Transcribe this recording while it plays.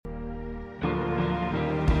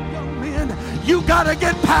You got to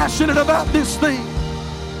get passionate about this thing.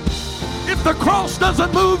 If the cross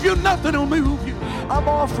doesn't move you, nothing will move you. I'm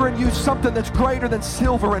offering you something that's greater than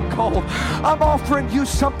silver and gold. I'm offering you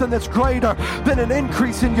something that's greater than an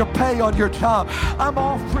increase in your pay on your job. I'm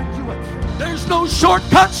offering you There's no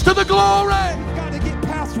shortcuts to the glory. We've got to get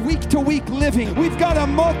past week-to-week living. We've got to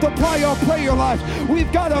multiply our prayer life.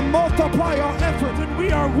 We've got to multiply our effort. And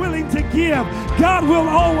we are willing to give. God will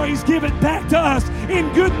always give it back to us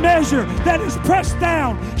in good measure that is pressed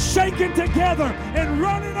down, shaken together, and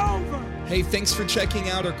running over. Hey, thanks for checking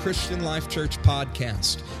out our Christian Life Church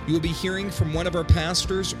podcast. You will be hearing from one of our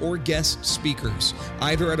pastors or guest speakers,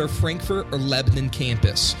 either at our Frankfurt or Lebanon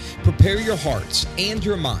campus. Prepare your hearts and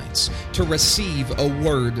your minds to receive a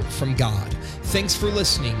word from God. Thanks for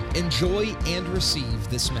listening. Enjoy and receive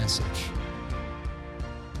this message.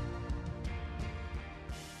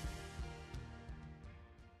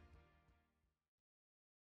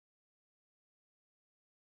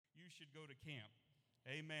 You should go to camp.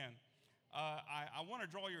 Amen. I want to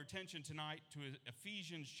draw your attention tonight to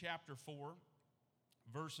Ephesians chapter 4,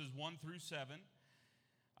 verses 1 through 7.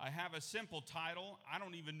 I have a simple title. I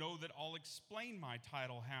don't even know that I'll explain my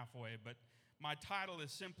title halfway, but my title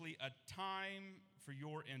is simply A Time for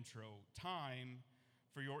Your Intro. Time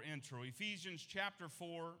for Your Intro. Ephesians chapter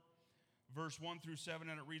 4, verse 1 through 7,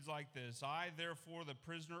 and it reads like this. I, therefore, the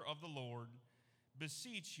prisoner of the Lord,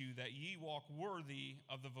 beseech you that ye walk worthy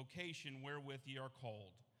of the vocation wherewith ye are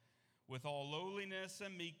called, with all lowliness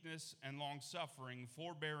and meekness and longsuffering,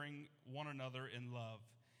 forbearing one another in love,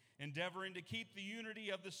 endeavoring to keep the unity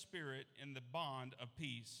of the Spirit in the bond of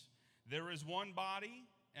peace. There is one body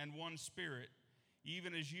and one Spirit,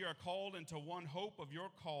 even as ye are called into one hope of your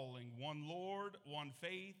calling, one Lord, one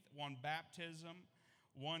faith, one baptism,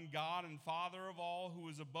 one God and Father of all, who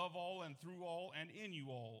is above all and through all and in you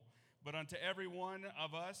all. But unto every one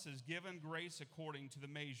of us is given grace according to the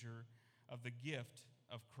measure of the gift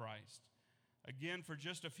of Christ. Again, for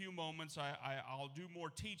just a few moments, I'll do more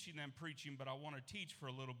teaching than preaching, but I want to teach for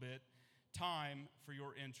a little bit. Time for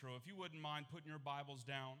your intro. If you wouldn't mind putting your Bibles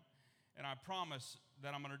down, and I promise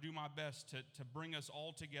that I'm going to do my best to bring us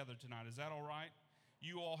all together tonight. Is that all right?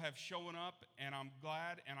 You all have shown up, and I'm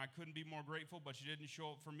glad, and I couldn't be more grateful, but you didn't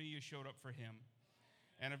show up for me, you showed up for Him.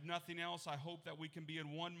 And if nothing else, I hope that we can be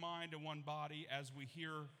in one mind and one body as we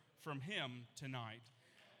hear from Him tonight.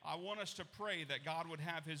 I want us to pray that God would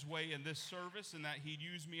have His way in this service and that He'd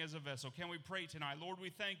use me as a vessel. Can we pray tonight? Lord, we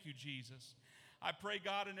thank you, Jesus. I pray,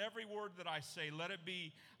 God, in every word that I say, let it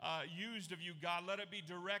be used of you, God. Let it be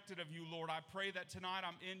directed of you, Lord. I pray that tonight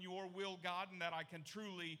I'm in your will, God, and that I can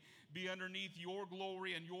truly be underneath your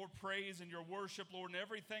glory and your praise and your worship, Lord, and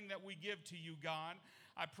everything that we give to you, God.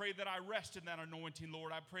 I pray that I rest in that anointing,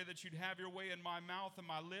 Lord. I pray that you'd have your way in my mouth and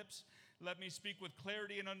my lips. Let me speak with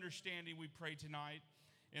clarity and understanding, we pray tonight,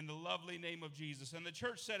 in the lovely name of Jesus. And the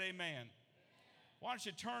church said amen. Why don't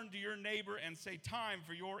you turn to your neighbor and say, time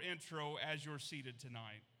for your intro as you're seated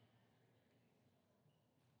tonight.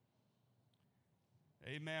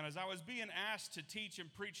 Amen. As I was being asked to teach and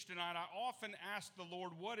preach tonight, I often ask the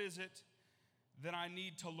Lord, what is it that I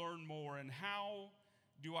need to learn more, and how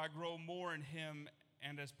do I grow more in Him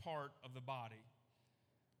and as part of the body?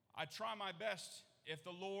 I try my best, if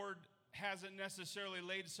the Lord hasn't necessarily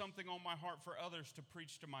laid something on my heart for others, to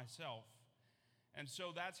preach to myself. And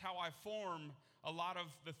so that's how I form a lot of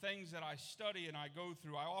the things that I study and I go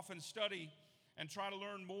through. I often study and try to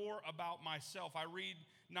learn more about myself. I read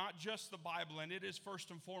not just the Bible, and it is first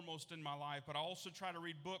and foremost in my life, but I also try to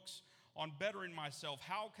read books on bettering myself.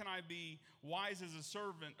 How can I be wise as a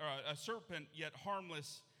serpent, yet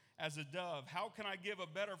harmless as a dove? How can I give a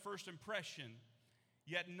better first impression,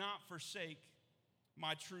 yet not forsake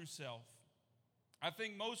my true self? I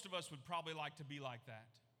think most of us would probably like to be like that.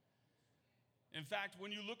 In fact,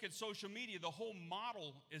 when you look at social media, the whole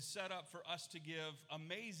model is set up for us to give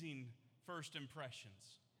amazing first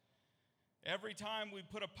impressions. Every time we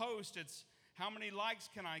put a post, it's how many likes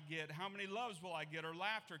can I get? How many loves will I get, or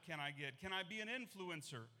laughter can I get? Can I be an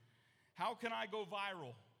influencer? How can I go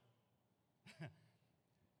viral?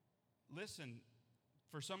 Listen,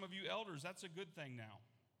 for some of you elders, that's a good thing now.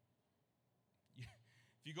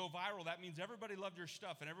 If you go viral, that means everybody loved your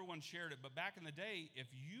stuff and everyone shared it. But back in the day, if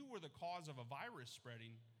you were the cause of a virus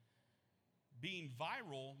spreading, being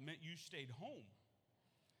viral meant you stayed home.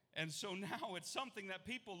 And so now it's something that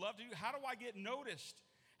people love to do. How do I get noticed?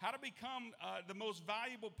 How to become the most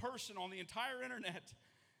valuable person on the entire internet?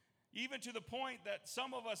 Even to the point that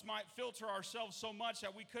some of us might filter ourselves so much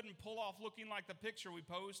that we couldn't pull off looking like the picture we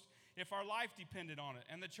post if our life depended on it.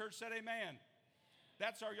 And the church said amen.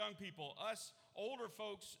 That's our young people. Us older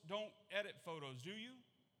folks don't edit photos, do you?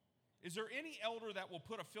 Is there any elder that will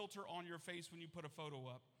put a filter on your face when you put a photo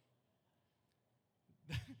up?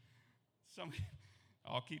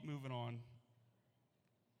 I'll keep moving on.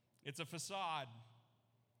 It's a facade.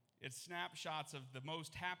 It's snapshots of the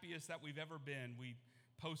most happiest that we've ever been. We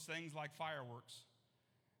post things like fireworks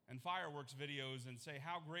and fireworks videos and say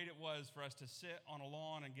how great it was for us to sit on a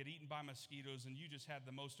lawn and get eaten by mosquitoes, and you just had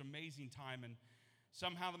the most amazing time, and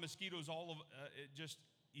somehow the mosquitoes it just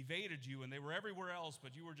evaded you, and they were everywhere else,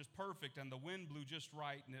 but you were just perfect, and the wind blew just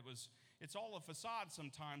right, and it's all a facade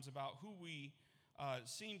sometimes about who we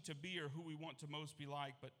seem to be or who we want to most be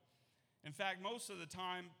like. But in fact, most of the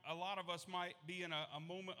time, a lot of us might be in a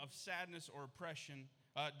moment of sadness or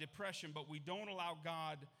depression, but we don't allow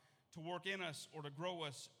God to work in us or to grow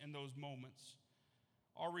us in those moments.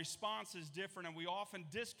 Our response is different, and we often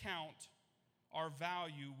discount our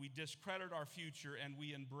value, we discredit our future, and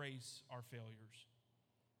we embrace our failures.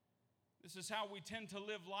 This is how we tend to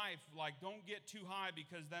live life, like don't get too high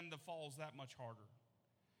because then the fall's that much harder.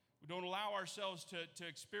 We don't allow ourselves to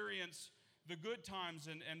experience the good times,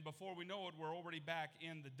 and before we know it, we're already back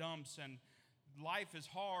in the dumps, and life is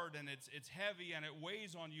hard, and it's heavy, and it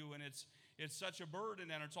weighs on you, and it's such a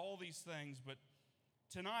burden, and it's all these things. But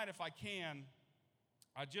tonight, if I can,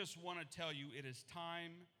 I just want to tell you it is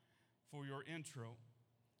time for your intro.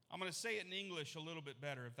 I'm going to say it in English a little bit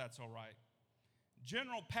better, if that's all right.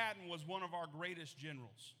 General Patton was one of our greatest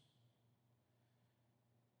generals.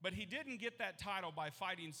 But he didn't get that title by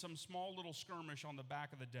fighting some small little skirmish on the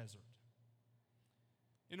back of the desert.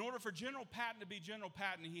 In order for General Patton to be General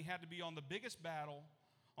Patton, he had to be on the biggest battle,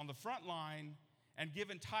 on the front line, and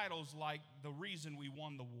given titles like the reason we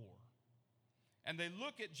won the war. And they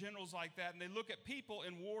look at generals like that, and they look at people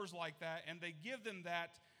in wars like that, and they give them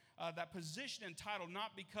that position and title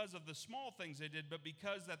not because of the small things they did, but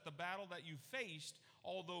because that the battle that you faced,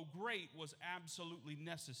 although great, was absolutely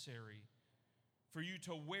necessary for you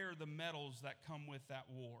to wear the medals that come with that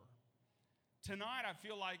war. Tonight, I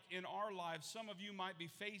feel like in our lives, some of you might be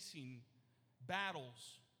facing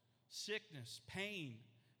battles, sickness, pain,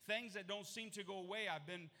 things that don't seem to go away. I've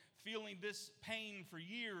been feeling this pain for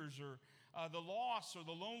years, or the loss or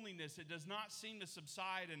the loneliness. It does not seem to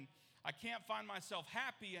subside, and I can't find myself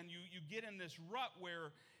happy, and you get in this rut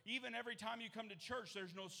where even every time you come to church,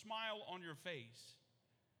 there's no smile on your face.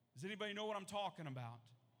 Does anybody know what I'm talking about?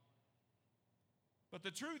 But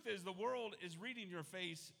the truth is, the world is reading your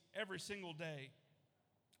face every single day.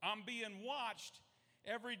 I'm being watched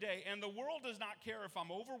every day, and the world does not care if I'm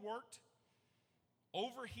overworked,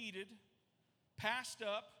 overheated, passed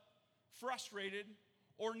up, frustrated,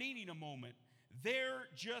 or needing a moment. They're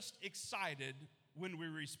just excited when we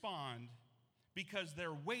respond because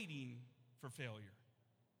they're waiting for failure.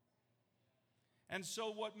 And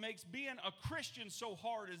so what makes being a Christian so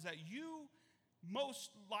hard is that you most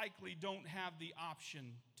likely don't have the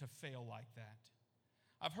option to fail like that.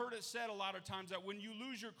 I've heard it said a lot of times that when you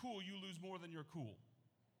lose your cool, you lose more than your cool.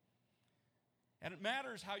 And it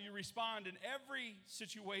matters how you respond in every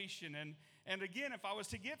situation. And again, if I was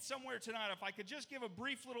to get somewhere tonight, if I could just give a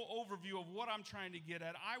brief little overview of what I'm trying to get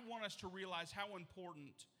at, I want us to realize how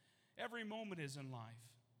important every moment is in life.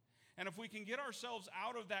 And if we can get ourselves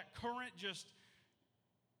out of that current just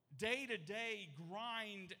day-to-day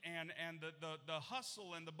grind and the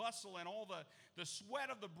hustle and the bustle and all the sweat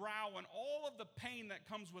of the brow and all of the pain that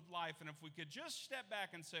comes with life, and if we could just step back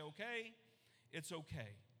and say, okay, it's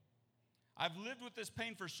okay. I've lived with this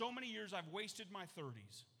pain for so many years. I've wasted my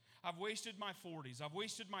 30s. I've wasted my 40s. I've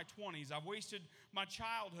wasted my 20s. I've wasted my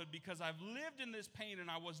childhood because I've lived in this pain, and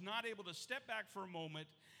I was not able to step back for a moment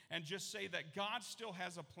and just say that God still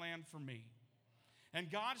has a plan for me. And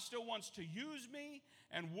God still wants to use me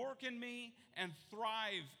and work in me and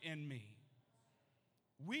thrive in me.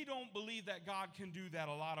 We don't believe that God can do that,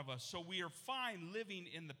 a lot of us. So we are fine living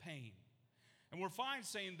in the pain. And we're fine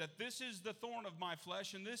saying that this is the thorn of my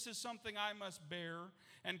flesh, and this is something I must bear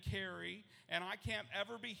and carry, and I can't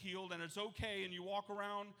ever be healed, and it's okay. And you walk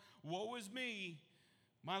around, woe is me.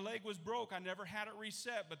 My leg was broke. I never had it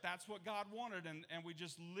reset, but that's what God wanted. And we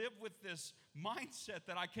just live with this mindset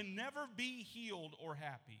that I can never be healed or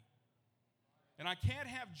happy. And I can't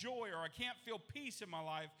have joy or I can't feel peace in my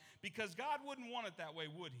life because God wouldn't want it that way,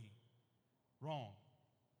 would He? Wrong.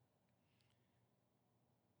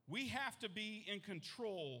 We have to be in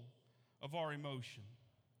control of our emotion.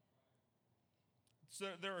 So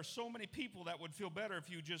there are so many people that would feel better if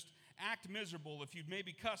you just act miserable, if you'd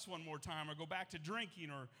maybe cuss one more time or go back to drinking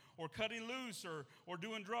or cutting loose or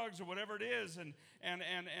doing drugs or whatever it is. And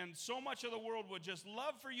so much of the world would just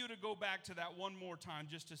love for you to go back to that one more time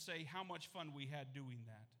just to say how much fun we had doing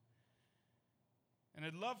that. And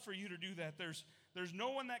I'd love for you to do that. There's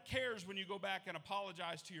no one that cares when you go back and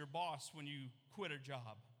apologize to your boss when you quit a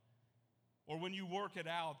job or when you work it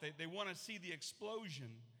out. They want to see the explosion.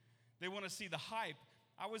 They want to see the hype.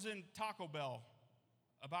 I was in Taco Bell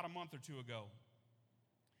about a month or two ago,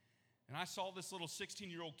 and I saw this little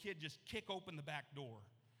 16-year-old kid just kick open the back door.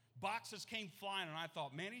 Boxes came flying, and I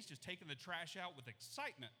thought, man, he's just taking the trash out with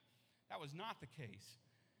excitement. That was not the case.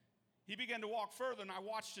 He began to walk further, and I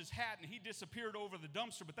watched his hat, and he disappeared over the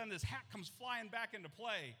dumpster, but then this hat comes flying back into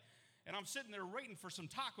play, and I'm sitting there waiting for some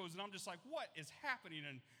tacos, and I'm just like, what is happening?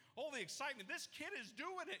 And all the excitement, this kid is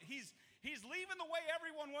doing it. He's leaving the way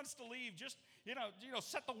everyone wants to leave. Just,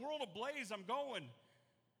 set the world ablaze. I'm going.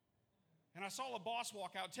 And I saw the boss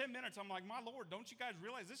walk out 10 minutes. I'm like, my Lord, don't you guys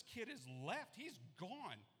realize this kid is left? He's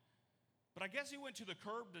gone. But I guess he went to the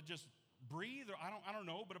curb to just breathe, or I don't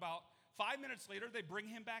know, but about 5 minutes later, they bring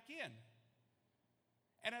him back in.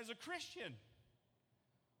 And as a Christian,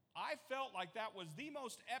 I felt like that was the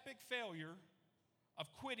most epic failure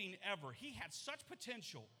of quitting ever. He had such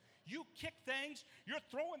potential. You kick things, you're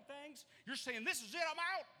throwing things, you're saying, this is it, I'm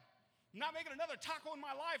out. I'm not making another taco in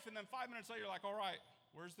my life. And then 5 minutes later, you're like, all right,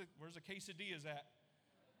 where's the quesadillas at?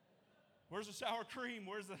 Where's the sour cream?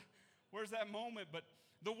 Where's that moment? But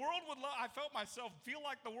the world would love, I felt myself feel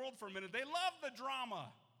like the world for a minute. They love the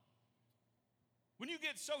drama. When you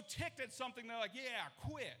get so ticked at something, they're like, yeah,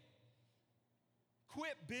 quit.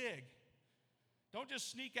 Quit big. Don't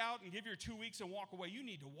just sneak out and give your 2 weeks and walk away. You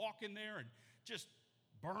need to walk in there and just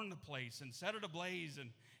burn the place and set it ablaze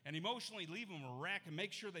and emotionally leave them a wreck and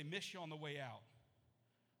make sure they miss you on the way out.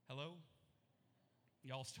 Hello?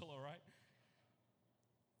 Y'all still all right?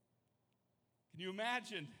 Can you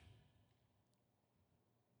imagine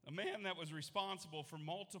a man that was responsible for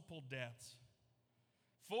multiple deaths,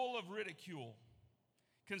 full of ridicule,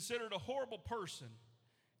 considered a horrible person,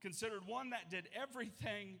 considered one that did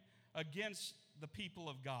everything against the people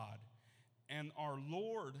of God, and our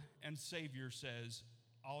Lord and Savior says,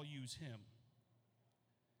 I'll use him.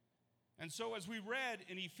 And so as we read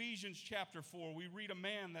in Ephesians chapter 4, we read a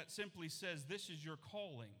man that simply says, this is your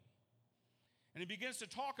calling. And he begins to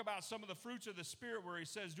talk about some of the fruits of the Spirit where he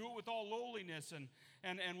says, do it with all lowliness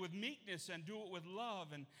and with meekness and do it with love.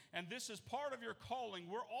 And this is part of your calling.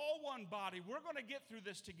 We're all one body. We're going to get through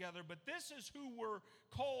this together, but this is who we're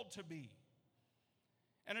called to be.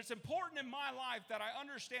 And it's important in my life that I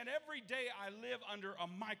understand every day I live under a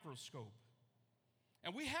microscope.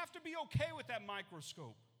 And we have to be okay with that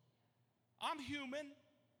microscope. I'm human.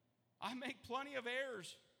 I make plenty of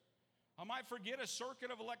errors. I might forget a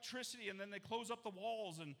circuit of electricity and then they close up the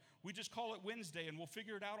walls and we just call it Wednesday and we'll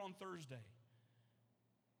figure it out on Thursday.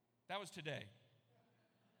 That was today.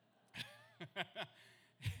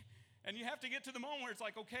 And you have to get to the moment where it's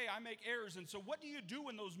like, okay, I make errors. And so what do you do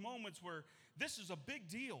in those moments where this is a big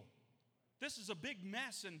deal? This is a big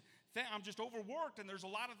mess and I'm just overworked and there's a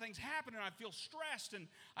lot of things happening and I feel stressed and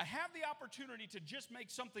I have the opportunity to just make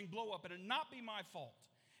something blow up and it not be my fault.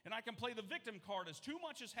 And I can play the victim card as too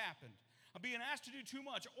much has happened. I'm being asked to do too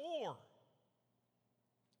much. Or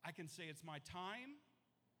I can say it's my time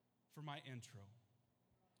for my intro.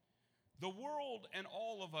 The world and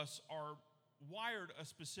all of us are wired a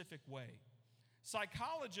specific way.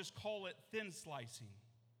 Psychologists call it thin slicing.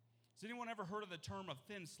 Has anyone ever heard of the term of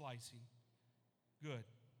thin slicing? Good.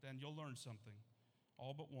 Then you'll learn something.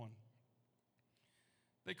 All but one.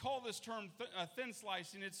 They call this term thin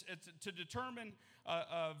slicing. It's to determine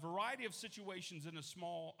a variety of situations in a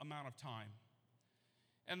small amount of time.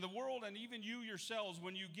 And the world and even you yourselves,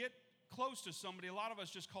 when you get close to somebody, a lot of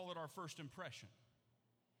us just call it our first impression.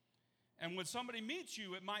 And when somebody meets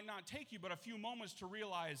you, it might not take you but a few moments to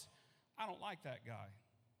realize, I don't like that guy.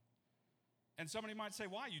 And somebody might say,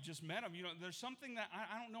 why? You just met him. There's something that,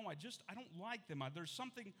 I don't know, I don't like them. There's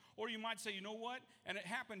something, or you might say, you know what? And it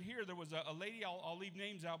happened here. There was a lady, I'll leave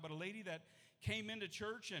names out, but a lady that came into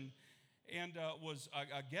church and was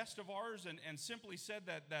a guest of ours and simply said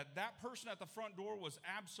that person at the front door was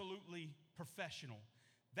absolutely professional.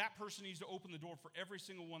 That person needs to open the door for every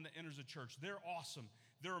single one that enters a church. They're awesome.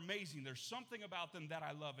 They're amazing. There's something about them that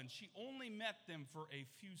I love. And she only met them for a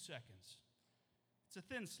few seconds. It's a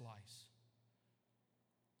thin slice.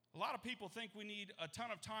 A lot of people think we need a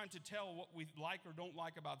ton of time to tell what we like or don't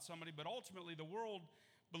like about somebody, but ultimately the world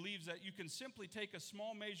believes that you can simply take a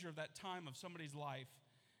small measure of that time of somebody's life,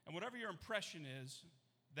 and whatever your impression is,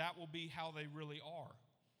 that will be how they really are.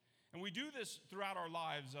 And we do this throughout our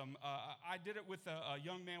lives. I did it with a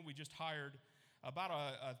young man we just hired about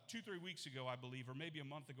 2-3 weeks ago, I believe, or maybe a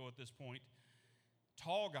month ago at this point.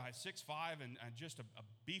 Tall guy, 6'5", and just a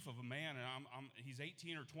beef of a man. And he's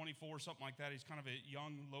 18 or 24, something like that. He's kind of a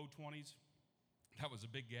young, low 20s. That was a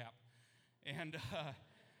big gap. And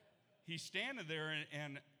he's standing there,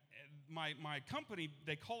 and my company,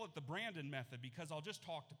 they call it the Brandon method because I'll just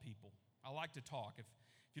talk to people. I like to talk. If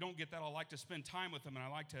you don't get that, I like to spend time with them, and I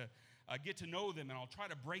like to get to know them, and I'll try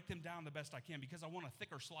to break them down the best I can because I want a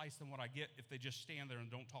thicker slice than what I get if they just stand there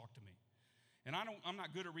and don't talk to me. And I'm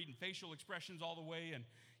not good at reading facial expressions all the way. And,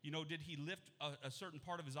 did he lift a certain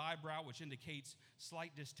part of his eyebrow, which indicates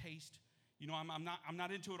slight distaste? I'm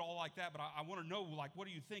not into it all like that, but I want to know, like, what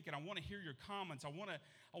do you think? And I want to hear your comments. I want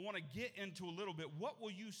to get into a little bit. What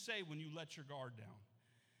will you say when you let your guard down?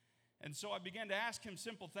 And so I began to ask him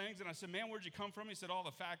simple things, and I said, man, where'd you come from? He said, all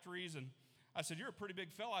the factories. And I said, you're a pretty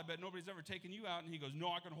big fella. I bet nobody's ever taken you out. And he goes, no,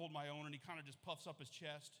 I can hold my own. And he kind of just puffs up his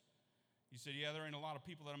chest. He said, yeah, there ain't a lot of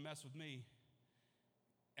people that'll mess with me.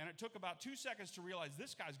 And it took about 2 seconds to realize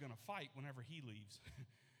this guy's going to fight whenever he leaves.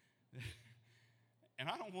 And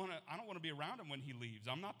I don't want to be around him when he leaves.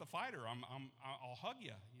 I'm not the fighter. I'll hug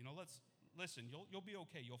you. Listen. You'll be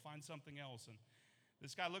okay. You'll find something else. And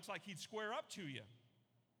this guy looks like he'd square up to you.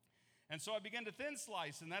 And so I began to thin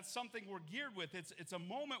slice, and that's something we're geared with. It's a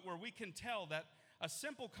moment where we can tell that a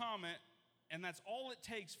simple comment, and that's all it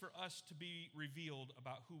takes for us to be revealed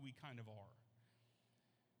about who we kind of are.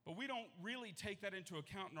 But we don't really take that into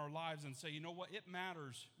account in our lives and say, you know what, it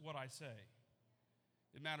matters what I say.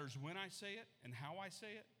 It matters when I say it and how I say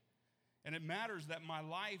it. And it matters that my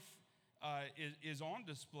life is on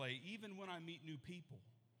display even when I meet new people.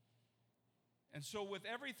 And so with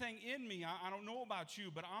everything in me, I don't know about you,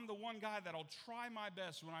 but I'm the one guy that'll try my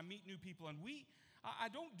best when I meet new people. And I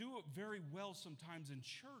don't do it very well sometimes in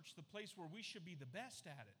church, the place where we should be the best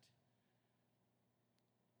at it.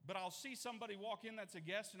 But I'll see somebody walk in that's a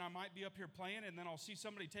guest, and I might be up here playing, and then I'll see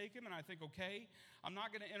somebody take him, and I think, okay, I'm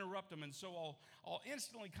not going to interrupt them. And so I'll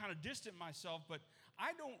instantly kind of distance myself, but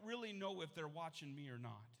I don't really know if they're watching me or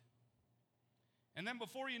not. And then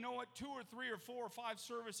before you know it, 2 or 3 or 4 or 5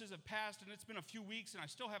 services have passed, and it's been a few weeks, and I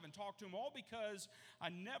still haven't talked to them, all because I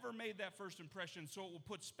never made that first impression. So it will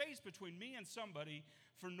put space between me and somebody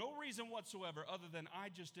for no reason whatsoever other than I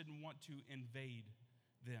just didn't want to invade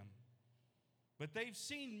them. But they've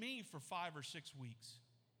seen me for 5 or 6 weeks.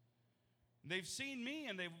 They've seen me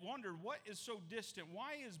and they've wondered, what is so distant?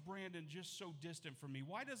 Why is Brandon just so distant from me?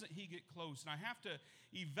 Why doesn't he get close? And I have to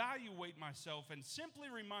evaluate myself and simply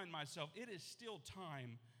remind myself it is still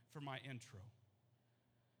time for my intro.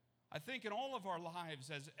 I think in all of our lives,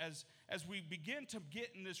 as we begin to get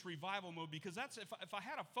in this revival mode, because that's if I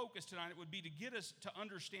had a focus tonight, it would be to get us to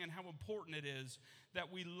understand how important it is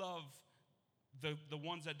that we love the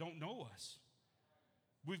ones that don't know us.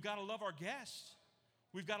 We've got to love our guests.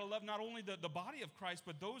 We've got to love not only the body of Christ,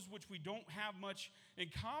 but those which we don't have much in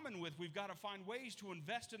common with. We've got to find ways to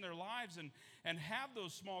invest in their lives and have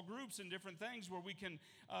those small groups and different things where we can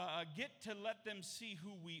get to let them see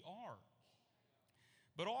who we are.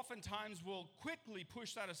 But oftentimes we'll quickly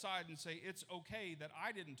push that aside and say, it's okay that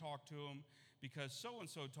I didn't talk to them because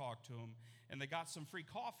so-and-so talked to them, and they got some free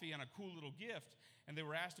coffee and a cool little gift, and they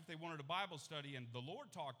were asked if they wanted a Bible study, and the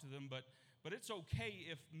Lord talked to them, but it's okay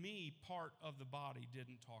if me, part of the body,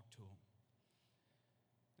 didn't talk to them.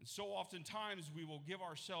 And so oftentimes we will give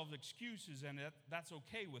ourselves excuses, and that's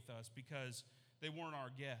okay with us because they weren't our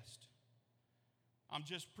guest. I'm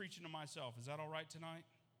just preaching to myself. Is that all right tonight?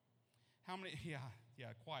 How many, yeah,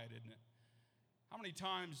 quiet, isn't it? How many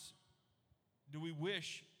times do we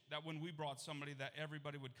wish that when we brought somebody that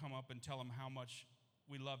everybody would come up and tell them how much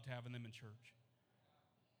we loved having them in church?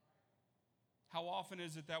 How often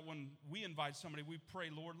is it that when we invite somebody, we pray,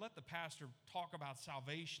 Lord, let the pastor talk about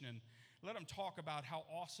salvation and let him talk about how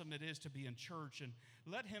awesome it is to be in church, and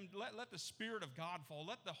let the Spirit of God fall.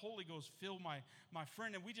 Let the Holy Ghost fill my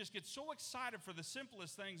friend. And we just get so excited for the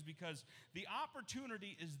simplest things because the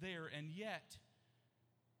opportunity is there, and yet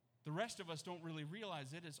the rest of us don't really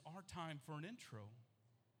realize it is our time for an intro.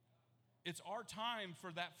 It's our time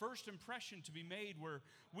for that first impression to be made where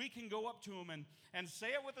we can go up to them and say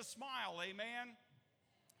it with a smile, amen?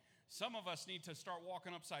 Some of us need to start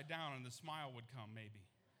walking upside down and the smile would come maybe.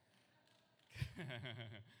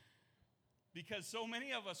 Because so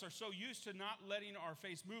many of us are so used to not letting our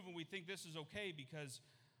face move, and we think this is okay because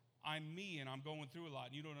I'm me and I'm going through a lot,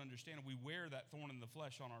 and you don't understand. We wear that thorn in the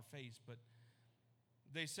flesh on our face, but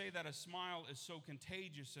they say that a smile is so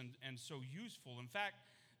contagious and so useful. In fact,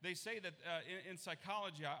 they say that in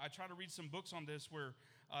psychology, I try to read some books on this where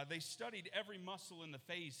they studied every muscle in the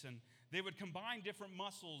face, and they would combine different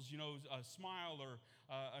muscles, a smile or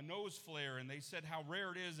a nose flare, and they said how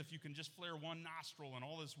rare it is if you can just flare one nostril and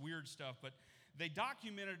all this weird stuff. But they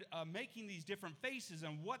documented making these different faces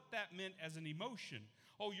and what that meant as an emotion.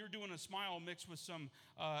 oh, you're doing a smile mixed with some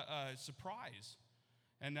surprise.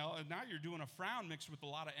 And now you're doing a frown mixed with a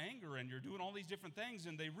lot of anger, and you're doing all these different things.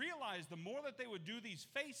 And they realized the more that they would do these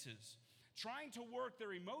faces, trying to work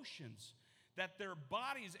their emotions, that their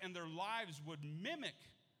bodies and their lives would mimic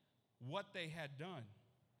what they had done.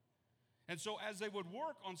 And so as they would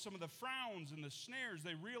work on some of the frowns and the snares,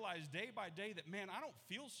 they realized day by day that, man, I don't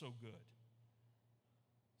feel so good.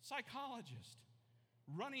 Psychologist,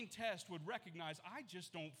 running test would recognize, I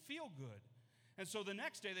just don't feel good. And so the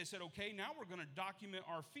next day they said, okay, now we're going to document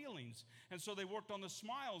our feelings. And so they worked on the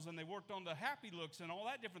smiles and they worked on the happy looks and all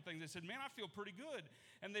that different things. They said, man, I feel pretty good.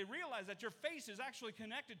 And they realized that your face is actually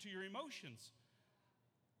connected to your emotions.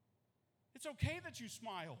 It's okay that you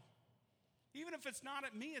smile. Even if it's not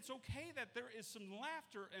at me, it's okay that there is some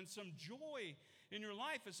laughter and some joy in your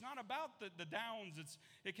life. It's not about the downs.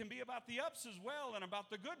 It can be about the ups as well and about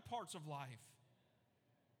the good parts of life.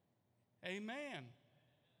 Amen.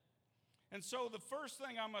 And so the first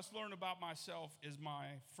thing I must learn about myself is my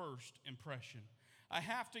first impression. I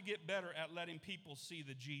have to get better at letting people see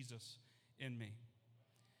the Jesus in me.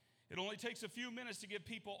 It only takes a few minutes to give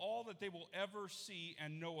people all that they will ever see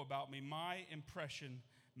and know about me. My impression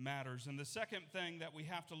matters. And the second thing that we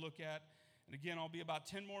have to look at, and again, I'll be about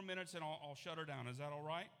 10 more minutes and I'll shut her down. Is that all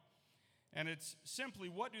right? And it's simply,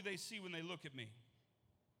 what do they see when they look at me?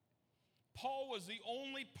 Paul was the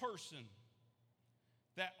only person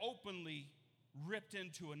that openly ripped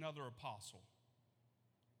into another apostle.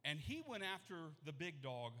 And he went after the big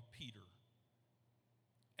dog, Peter.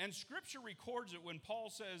 And Scripture records it when Paul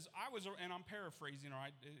says, and I'm paraphrasing, all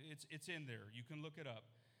right? It's in there. You can look it up.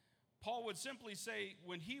 Paul would simply say,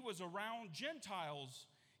 when he was around Gentiles,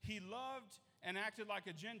 he loved and acted like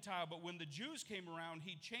a Gentile, but when the Jews came around,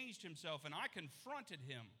 he changed himself, and I confronted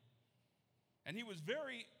him. And he was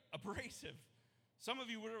very abrasive. Some of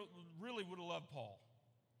you really would have loved Paul.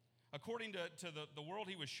 According to the world,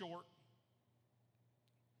 he was short.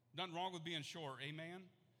 Nothing wrong with being short, amen?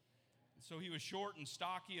 So he was short and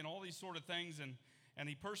stocky and all these sort of things, and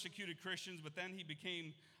he persecuted Christians, but then he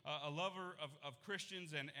became a lover of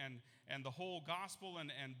Christians and the whole gospel,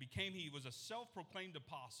 and he was a self-proclaimed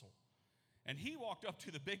apostle. And he walked up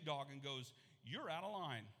to the big dog and goes, "You're out of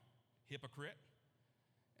line, hypocrite."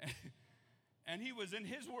 And he was, in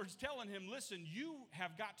his words, telling him, listen, you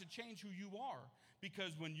have got to change who you are.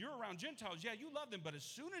 Because when you're around Gentiles, yeah, you love them, but as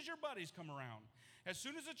soon as your buddies come around, as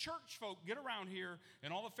soon as the church folk get around here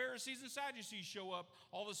and all the Pharisees and Sadducees show up,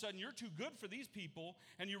 all of a sudden you're too good for these people,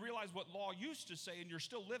 and you realize what law used to say, and you're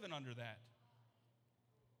still living under that.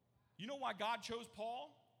 You know why God chose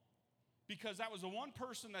Paul? Because that was the one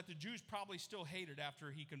person that the Jews probably still hated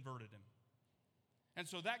after he converted him. And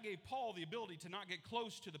so that gave Paul the ability to not get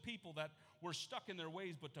close to the people that were stuck in their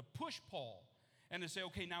ways, but to push Paul and to say,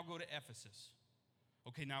 okay, now go to Ephesus.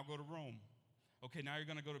 Okay, now go to Rome. Okay, now you're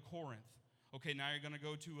going to go to Corinth. Okay, now you're going to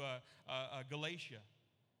go to Galatia.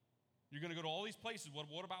 You're going to go to all these places.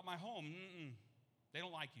 What about my home? They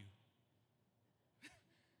don't like you.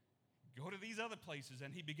 Go to these other places.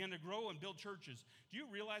 And he began to grow and build churches. Do you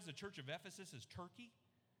realize the church of Ephesus is Turkey?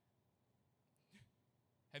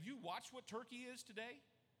 Have you watched what Turkey is today?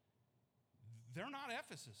 They're not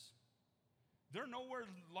Ephesus. They're nowhere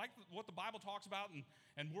like what the Bible talks about,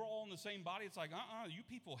 and we're all in the same body. It's like, you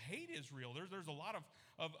people hate Israel. There's a lot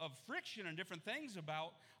of friction and different things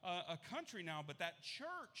about a country now, but that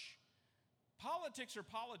church, politics are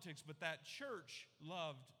politics, but that church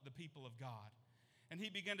loved the people of God. And he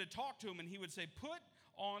began to talk to him, and he would say, put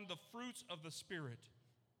on the fruits of the Spirit.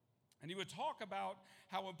 And he would talk about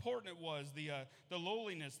how important it was, the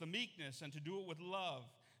lowliness, the meekness, and to do it with love.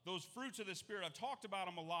 Those fruits of the Spirit, I've talked about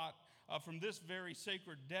them a lot from this very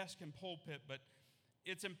sacred desk and pulpit, but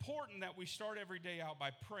it's important that we start every day out by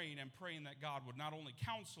praying and praying that God would not only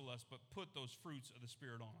counsel us, but put those fruits of the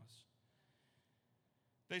Spirit on us.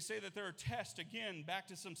 They say that there are tests, again, back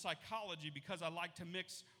to some psychology, because I like to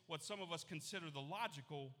mix what some of us consider the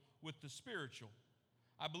logical with the spiritual.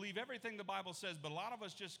 I believe everything the Bible says, but a lot of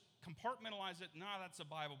us just compartmentalize it. That's the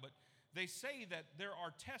Bible. But they say that there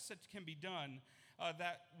are tests that can be done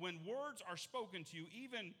that when words are spoken to you,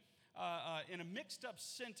 even in a mixed up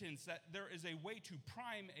sentence, that there is a way to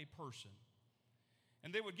prime a person.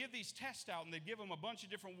 And they would give these tests out, and they'd give them a bunch of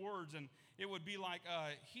different words, and it would be like,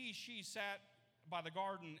 she sat by the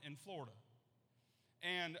garden in Florida.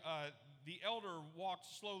 And the elder walked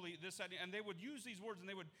slowly, and they would use these words, and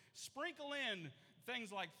they would sprinkle in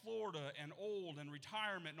things like Florida and old and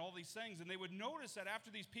retirement and all these things. And they would notice that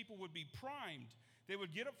after these people would be primed, they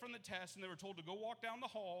would get up from the test, and they were told to go walk down the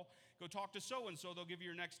hall, go talk to so-and-so, they'll give you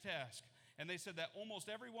your next task. And they said that almost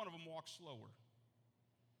every one of them walked slower.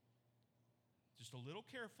 just a little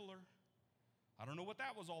carefuler. I don't know what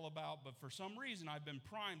that was all about, but for some reason I've been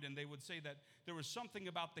primed, and they would say that there was something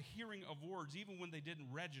about the hearing of words, even when they didn't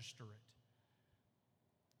register it.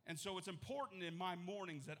 And so it's important in my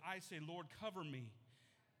mornings that I say, Lord, cover me.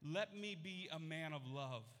 Let me be a man of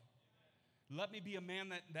love. Let me be a man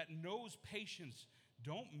that knows patience.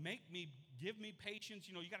 Don't give me patience.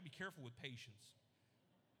 You know, you got to be careful with patience.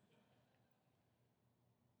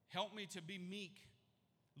 Help me to be meek.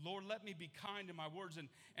 Lord, let me be kind in my words.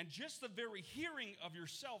 And just the very hearing of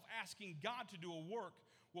yourself asking God to do a work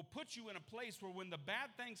will put you in a place where when the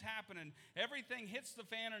bad things happen and everything hits the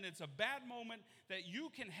fan and it's a bad moment, that you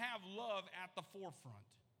can have love at the forefront.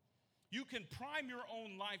 You can prime your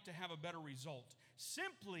own life to have a better result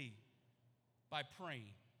simply by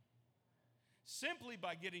praying. Simply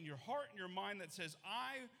by getting your heart and your mind that says,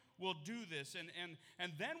 I will do this. And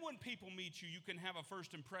then when people meet you, you can have a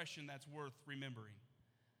first impression that's worth remembering.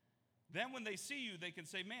 Then when they see you, they can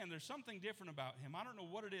say, man, there's something different about him. I don't know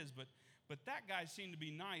what it is, but that guy seemed to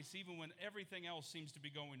be nice even when everything else seems to be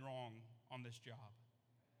going wrong on this job.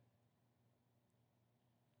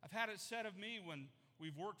 I've had it said of me when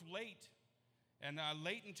we've worked late and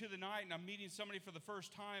late into the night, and I'm meeting somebody for the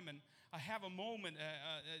first time, and I have a moment,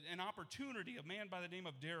 an opportunity, a man by the name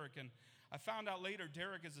of Derek, and I found out later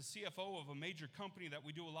Derek is the CFO of a major company that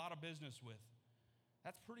we do a lot of business with.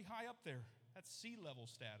 That's pretty high up there. That's C-level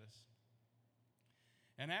status.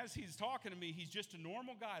 And as he's talking to me, he's just a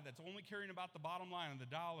normal guy that's only caring about the bottom line and the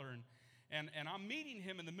dollar. And I'm meeting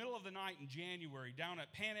him in the middle of the night in January down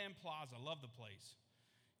at Pan Am Plaza. I love the place.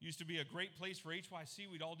 Used to be a great place for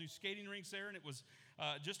HYC. We'd all do skating rinks there, and it was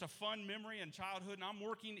just a fun memory in childhood. And I'm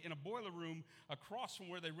working in a boiler room across from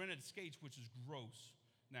where they rented skates, which is gross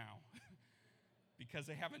now because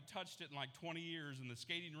they haven't touched it in like 20 years, and the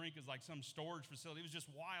skating rink is like some storage facility. It was just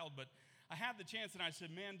wild, but I had the chance, and I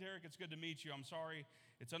said, man, Derek, it's good to meet you. I'm sorry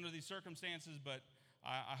it's under these circumstances, but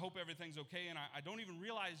I hope everything's okay. And I don't even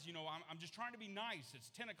realize, you know, I'm just trying to be nice. It's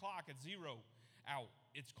 10 o'clock, it's 0 out.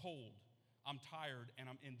 It's cold. I'm tired, and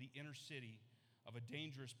I'm in the inner city of a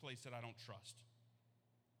dangerous place that I don't trust.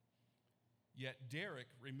 Yet Derek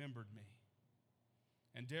remembered me.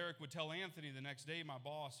 And Derek would tell Anthony the next day, my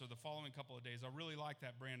boss, or the following couple of days, I really like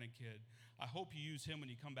that Brandon kid. I hope you use him when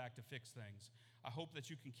you come back to fix things. I hope that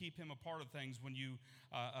you can keep him a part of things when you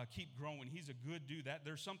keep growing. He's a good dude.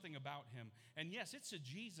 There's something about him. And yes, it's a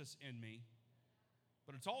Jesus in me,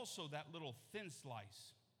 but it's also that little thin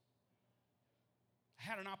slice. I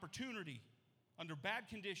had an opportunity under bad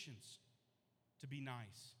conditions to be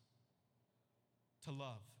nice, to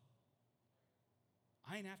love.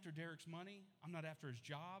 I ain't after Derek's money. I'm not after his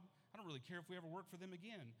job. I don't really care if we ever work for them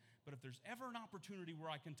again. But if there's ever an opportunity where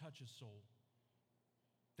I can touch his soul,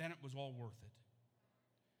 then it was all worth it.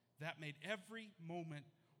 That made every moment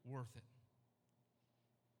worth it.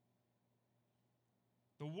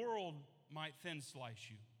 The world might thin slice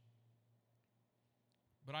you,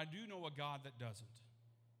 but I do know a God that doesn't.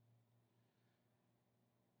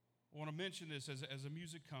 I want to mention this as the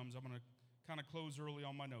music comes. I'm going to kind of close early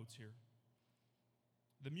on my notes here.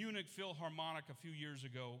 The Munich Philharmonic a few years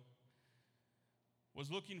ago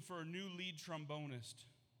was looking for a new lead trombonist.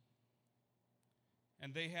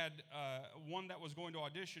 And they had one that was going to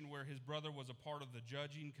audition where his brother was a part of the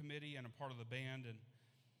judging committee and a part of the band.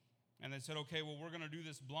 And they said, okay, well, we're going to do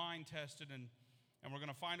this blind tested, and we're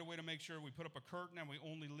going to find a way to make sure we put up a curtain and we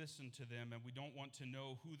only listen to them, and we don't want to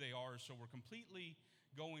know who they are, so we're completely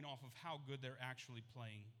going off of how good they're actually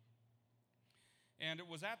playing. And it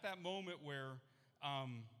was at that moment where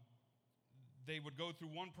they would go through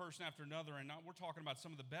one person after another, and we're talking about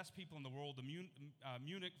some of the best people in the world. The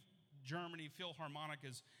Munich, Germany Philharmonic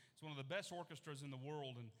is one of the best orchestras in the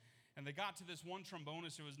world, and they got to this one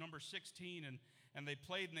trombonist. It was number 16, and they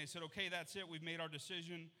played, and they said, okay, that's it. We've made our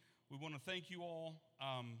decision. We want to thank you all.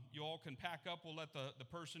 You all can pack up. We'll let the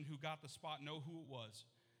person who got the spot know who it was.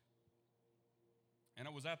 And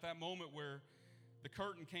it was at that moment where the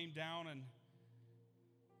curtain came down, and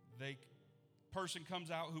the person comes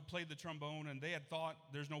out who played the trombone, and they had thought,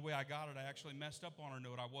 there's no way I got it. I actually messed up on her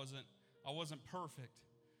note. I wasn't perfect.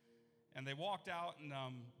 And they walked out, and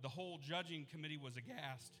the whole judging committee was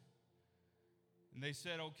aghast. And they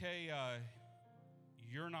said, okay,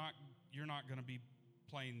 you're not going to be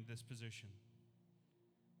playing this position.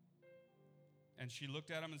 And she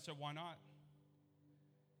looked at him and said, why not?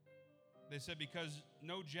 They said, because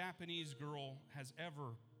no Japanese girl has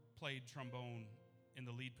ever played trombone in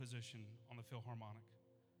the lead position on the Philharmonic.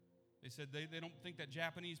 They said they don't think that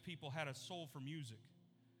Japanese people had a soul for music.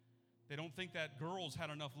 They don't think that girls had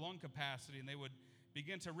enough lung capacity, and they would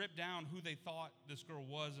begin to rip down who they thought this girl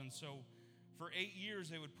was. And so for 8 years,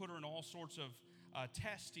 they would put her in all sorts of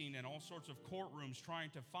testing and all sorts of courtrooms trying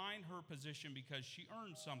to find her position because she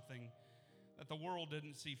earned something that the world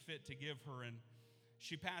didn't see fit to give her. And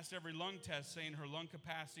she passed every lung test saying her lung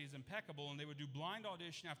capacity is impeccable, and they would do blind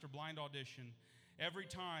audition after blind audition every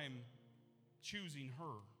time choosing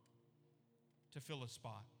her to fill a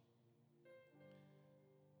spot.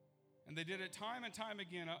 And they did it time and time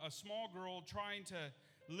again, a small girl trying to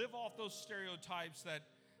live off those stereotypes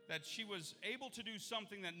that she was able to do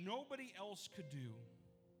something that nobody else could do.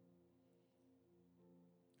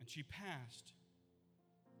 And she passed.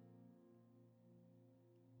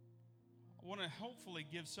 I want to hopefully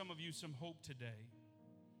give some of you some hope today.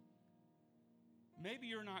 Maybe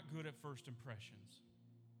you're not good at first impressions.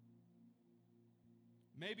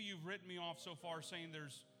 Maybe you've written me off so far saying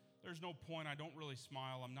there's no point, I don't really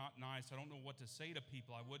smile, I'm not nice, I don't know what to say to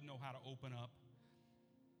people, I wouldn't know how to open up.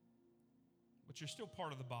 But you're still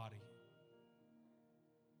part of the body.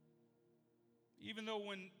 Even though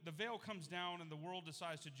when the veil comes down and the world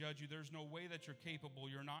decides to judge you, there's no way that you're capable,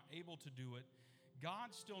 you're not able to do it,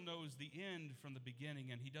 God still knows the end from the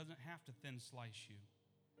beginning, and He doesn't have to thin slice you.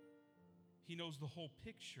 He knows the whole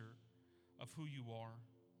picture of who you are.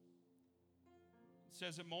 It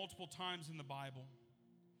says it multiple times in the Bible.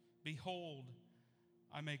 Behold,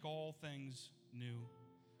 I make all things new.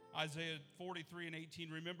 Isaiah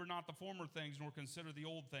 43:18, remember not the former things, nor consider the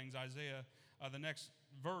old things. Isaiah, the next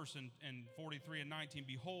verse in 43:19,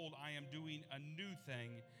 behold, I am doing a new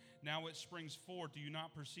thing. Now it springs forth. Do you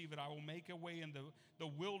not perceive it? I will make a way in the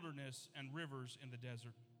wilderness and rivers in the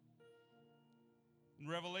desert. In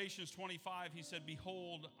Revelations 25, He said,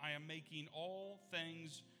 behold, I am making all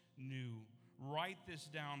things new. Write this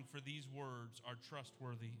down, for these words are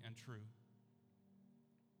trustworthy and true.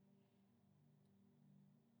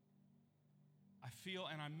 I feel,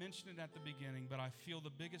 and I mentioned it at the beginning, but I feel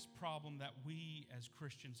the biggest problem that we as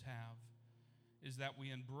Christians have is that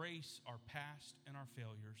we embrace our past and our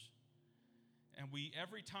failures. And we,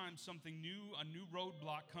 every time something new, a new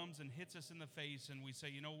roadblock comes and hits us in the face, and we say,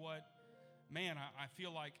 you know what? Man, I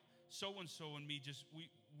feel like so-and-so and me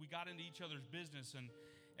we got into each other's business, and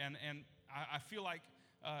I feel like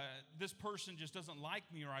this person just doesn't like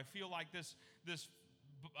me, or I feel like this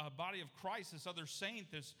body of Christ, this other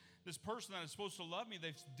saint, this person that is supposed to love me,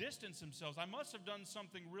 they've distanced themselves. I must have done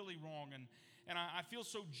something really wrong, and I feel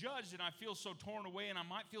so judged, and I feel so torn away, and I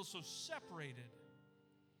might feel so separated.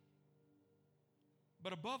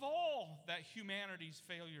 But above all that humanity's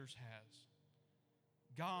failures has,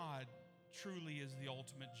 God truly is the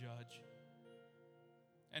ultimate judge.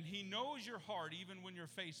 And He knows your heart even when your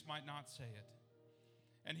face might not say it.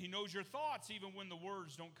 And He knows your thoughts even when the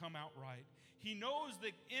words don't come out right. He knows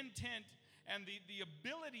the intent and the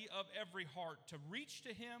ability of every heart to reach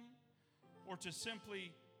to Him or to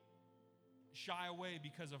simply shy away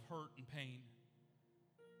because of hurt and pain.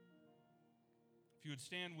 If you would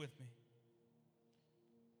stand with me.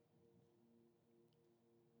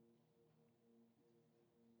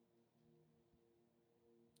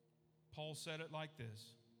 Paul said it like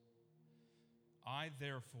this: I,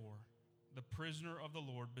 therefore, the prisoner of the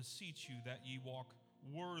Lord, beseech you that ye walk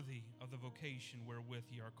worthy of the vocation wherewith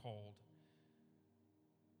ye are called,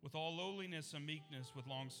 with all lowliness and meekness, with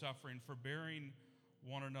long suffering, forbearing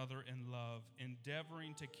one another in love,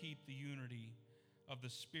 endeavoring to keep the unity of the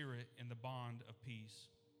Spirit in the bond of peace.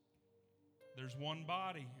 There's one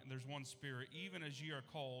body and there's one Spirit, even as ye are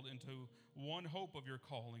called into one hope of your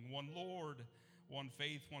calling, one Lord, one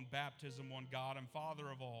faith, one baptism, one God and Father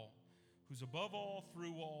of all, who's above all,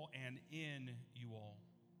 through all, and in you all.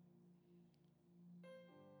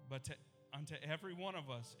 But unto every one of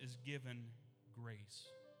us is given grace,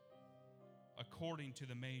 according to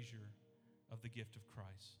the measure of the gift of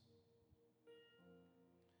Christ.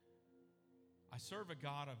 I serve a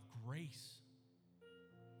God of grace.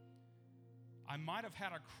 I might have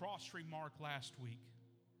had a cross remark last week.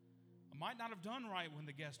 I might not have done right when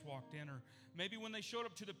the guest walked in, or maybe when they showed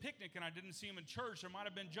up to the picnic and I didn't see them in church, there might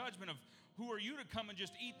have been judgment of, who are you to come and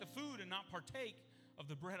just eat the food and not partake of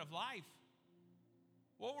the bread of life?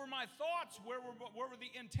 What were my thoughts? Where were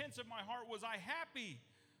the intents of my heart? Was I happy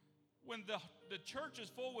when the church is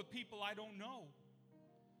full with people I don't know?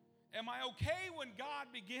 Am I okay when God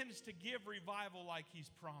begins to give revival like He's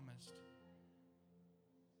promised?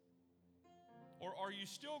 Or are you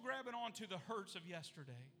still grabbing onto the hurts of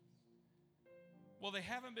yesterday? Well, they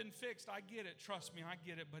haven't been fixed. I get it. Trust me, I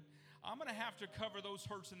get it. But I'm going to have to cover those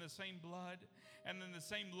hurts in the same blood and in the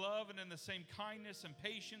same love and in the same kindness and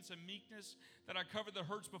patience and meekness that I covered the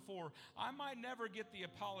hurts before. I might never get the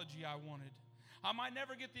apology I wanted. I might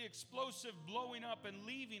never get the explosive blowing up and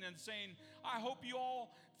leaving and saying, I hope you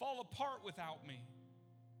all fall apart without me.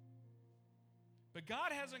 But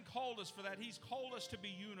God hasn't called us for that. He's called us to be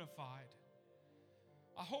unified.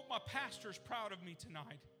 I hope my pastor's proud of me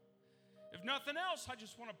tonight. If nothing else, I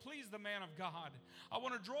just want to please the man of God. I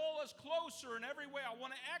want to draw us closer in every way. I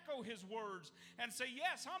want to echo his words and say,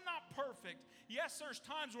 yes, I'm not perfect. Yes, there's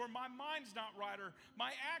times where my mind's not right or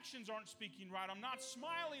my actions aren't speaking right. I'm not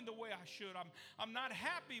smiling the way I should. I'm not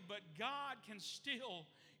happy, but God can still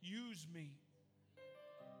use me.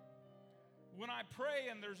 When I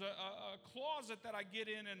pray and there's a closet that I get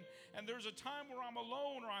in and there's a time where I'm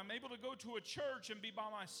alone or I'm able to go to a church and be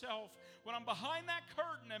by myself, when I'm behind that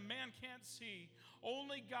curtain and man can't see,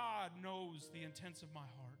 only God knows the intents of my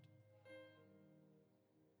heart.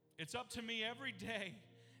 It's up to me every day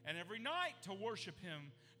and every night to worship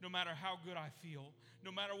Him, no matter how good I feel,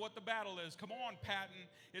 no matter what the battle is. Come on, Patton.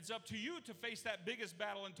 It's up to you to face that biggest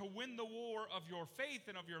battle and to win the war of your faith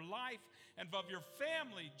and of your life and of your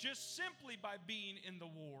family just simply by being in the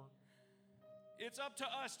war. It's up to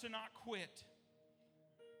us to not quit.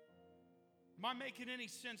 Am I making any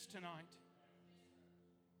sense tonight?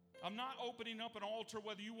 I'm not opening up an altar.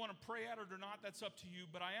 Whether you want to pray at it or not, that's up to you.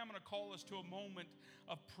 But I am going to call us to a moment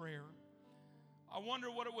of prayer. I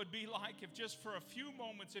wonder what it would be like if just for a few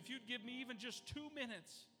moments, if you'd give me even just 2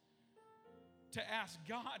 minutes to ask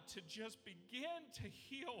God to just begin to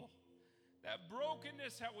heal that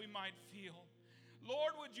brokenness that we might feel.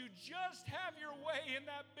 Lord, would you just have your way in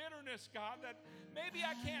that bitterness, God, that maybe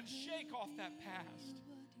I can't shake off that past.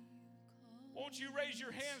 Won't you raise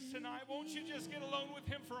your hands tonight? Won't you just get alone with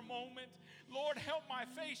Him for a moment? Lord, help my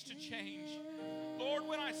face to change. Lord,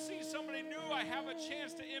 when I see somebody new, I have a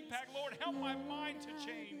chance to impact. Lord, help my mind to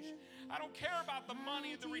change. I don't care about the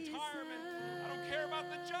money, the retirement. I don't care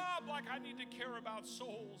about the job like I need to care about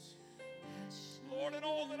souls. Lord, in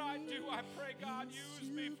all that I do, I pray, God,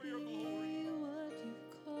 use me for your glory.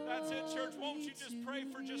 That's it, church. Won't you just pray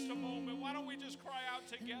for just a moment? Why don't we just cry out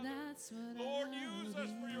together? Lord, use us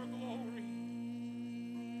for your glory.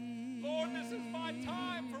 Lord, this is my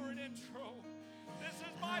time for an intro. This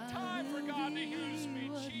is my time for God to use me.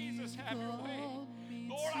 Jesus, have your way.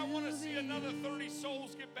 Lord, I want to see another 30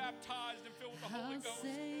 souls get baptized and filled with the Holy Ghost.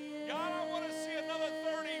 God, I want to see another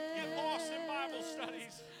 30 get lost in Bible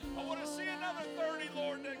studies. I want to see another 30,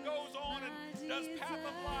 Lord, that goes on and does Path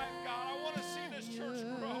of Life, God. I want to see this church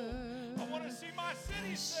grow. I want to see my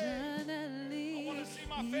city saved. I want to see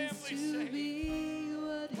my family saved.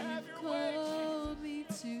 Have your way,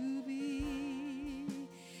 Jesus. To be,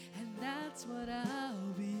 and that's what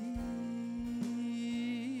I'll be.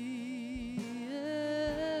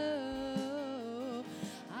 Oh,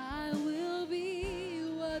 I will be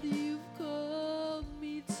what you've called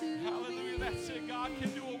me to be. Hallelujah, that's it. God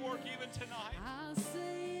can do a work even tonight. I'll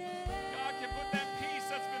say yes. God can put that peace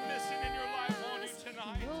that's been missing in your life on you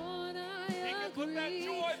tonight. Lord, He can put that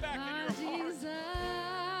joy back in your heart.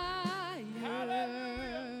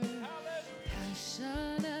 Hallelujah.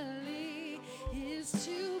 Passionately is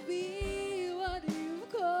to be what you've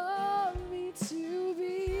called me to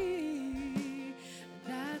be.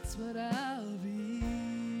 That's what I'll